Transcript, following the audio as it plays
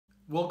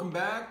Welcome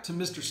back to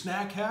Mr.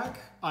 Snack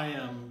Hack. I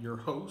am your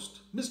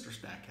host, Mr.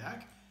 Snack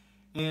Hack,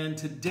 and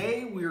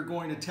today we are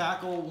going to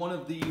tackle one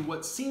of the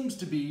what seems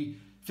to be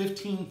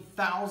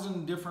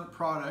 15,000 different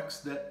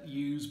products that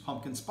use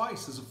pumpkin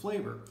spice as a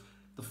flavor.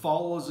 The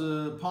fall is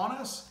upon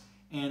us,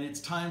 and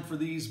it's time for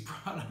these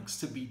products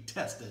to be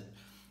tested.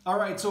 All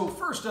right, so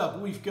first up,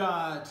 we've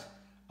got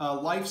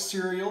Life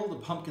cereal, the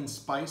pumpkin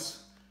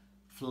spice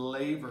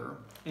flavor,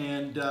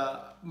 and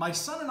my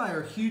son and I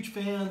are huge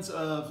fans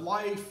of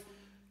Life.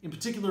 In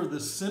particular,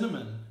 the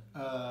cinnamon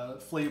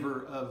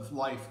flavor of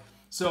Life.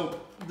 So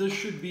this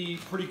should be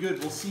pretty good.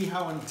 We'll see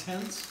how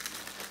intense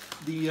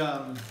the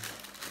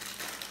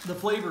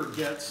flavor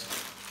gets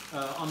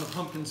on the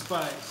pumpkin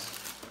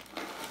spice.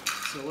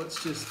 So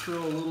let's just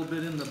throw a little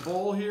bit in the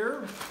bowl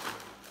here.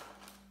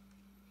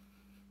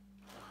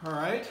 All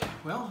right,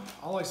 well,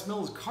 all I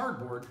smell is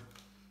cardboard.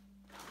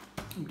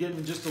 I'm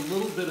getting just a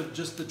little bit of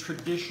just the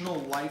traditional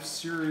Life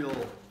cereal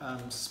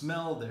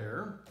smell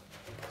there.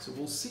 So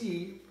we'll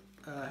see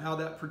how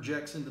that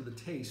projects into the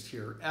taste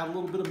here. Add a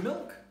little bit of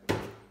milk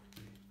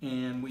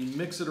and we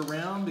mix it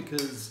around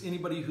because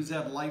anybody who's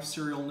had Life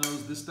cereal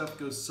knows this stuff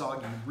goes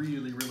soggy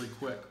really, really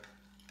quick.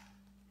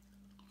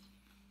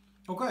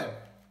 Okay,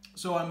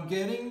 so I'm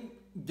getting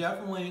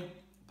definitely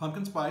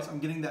pumpkin spice. I'm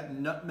getting that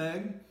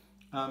nutmeg,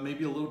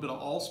 maybe a little bit of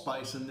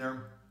allspice in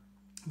there,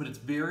 but it's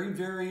very,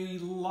 very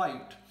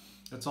light.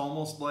 It's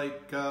almost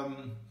like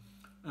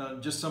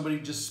just somebody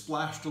just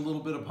splashed a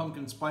little bit of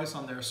pumpkin spice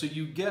on there. So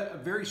you get a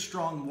very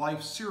strong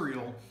Life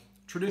cereal,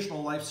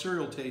 traditional Life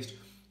cereal taste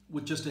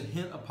with just a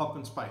hint of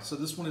pumpkin spice. So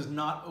this one is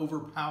not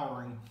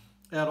overpowering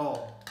at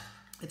all.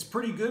 It's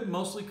pretty good,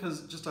 mostly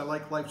because just I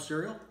like Life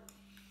cereal.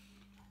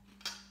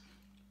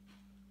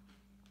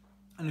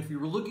 And if you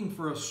were looking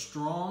for a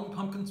strong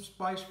pumpkin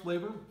spice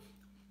flavor,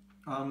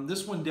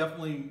 this one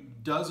definitely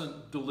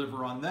doesn't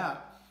deliver on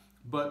that.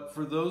 But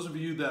for those of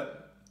you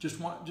that just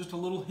want just a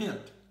little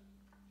hint,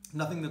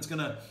 nothing that's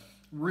gonna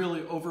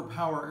really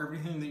overpower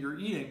everything that you're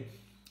eating,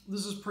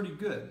 this is pretty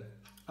good.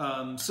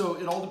 So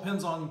it all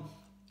depends on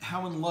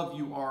how in love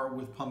you are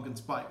with pumpkin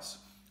spice.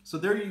 So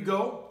there you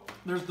go.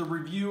 There's the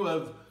review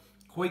of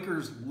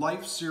Quaker's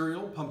Life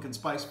cereal, pumpkin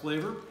spice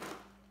flavor.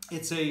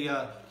 It's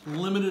a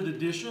limited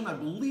edition. I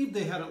believe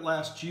they had it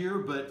last year,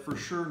 but for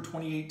sure in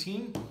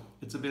 2018,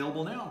 it's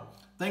available now.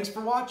 Thanks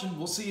for watching.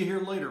 We'll see you here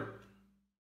later.